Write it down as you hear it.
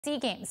SEA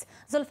Games.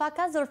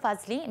 Zulfaqar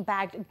Zulfazli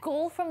bagged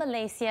gold for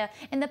Malaysia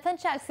in the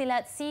pencak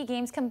silat SEA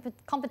Games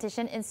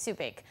competition in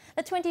Subic.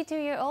 The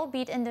 22-year-old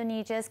beat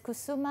Indonesia's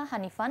Kusuma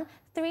Hanifan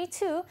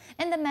 3-2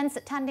 in the men's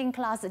tanding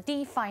class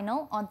D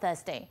final on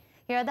Thursday.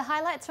 Here are the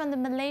highlights from the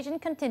Malaysian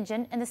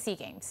contingent in the SEA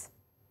Games.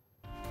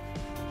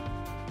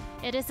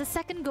 It is the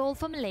second goal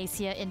for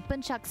Malaysia in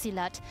pencak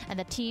silat, and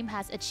the team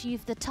has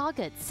achieved the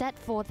target set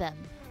for them.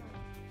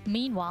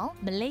 Meanwhile,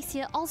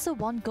 Malaysia also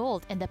won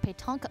gold in the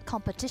petanque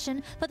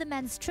competition for the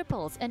men's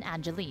triples in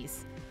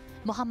Angeles.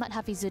 Muhammad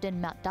Hafizuddin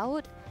Mat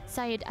Daud,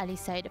 Syed Ali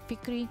Said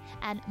Fikri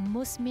and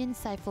Musmin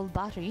Saiful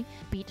Bahri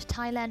beat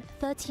Thailand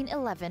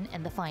 13-11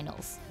 in the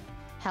finals.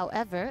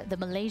 However, the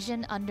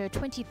Malaysian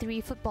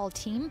under-23 football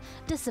team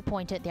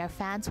disappointed their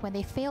fans when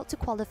they failed to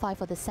qualify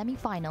for the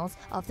semi-finals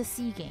of the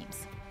SEA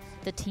Games.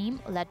 The team,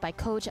 led by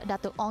coach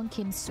Dato' Ong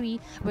Kim Swee,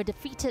 were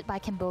defeated by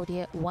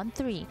Cambodia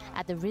 1-3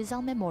 at the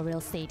Rizal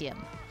Memorial Stadium.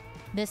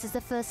 This is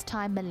the first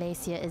time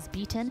Malaysia is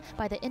beaten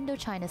by the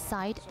Indochina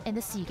side in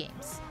the SEA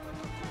Games.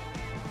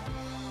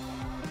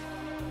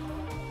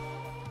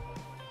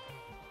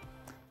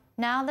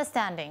 Now the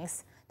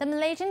standings. The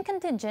Malaysian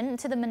contingent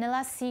to the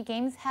Manila SEA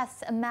Games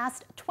has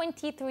amassed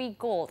 23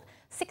 gold,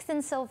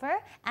 16 silver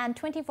and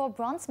 24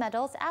 bronze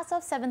medals as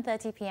of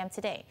 7:30 p.m.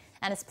 today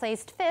and is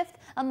placed 5th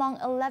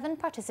among 11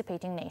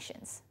 participating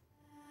nations.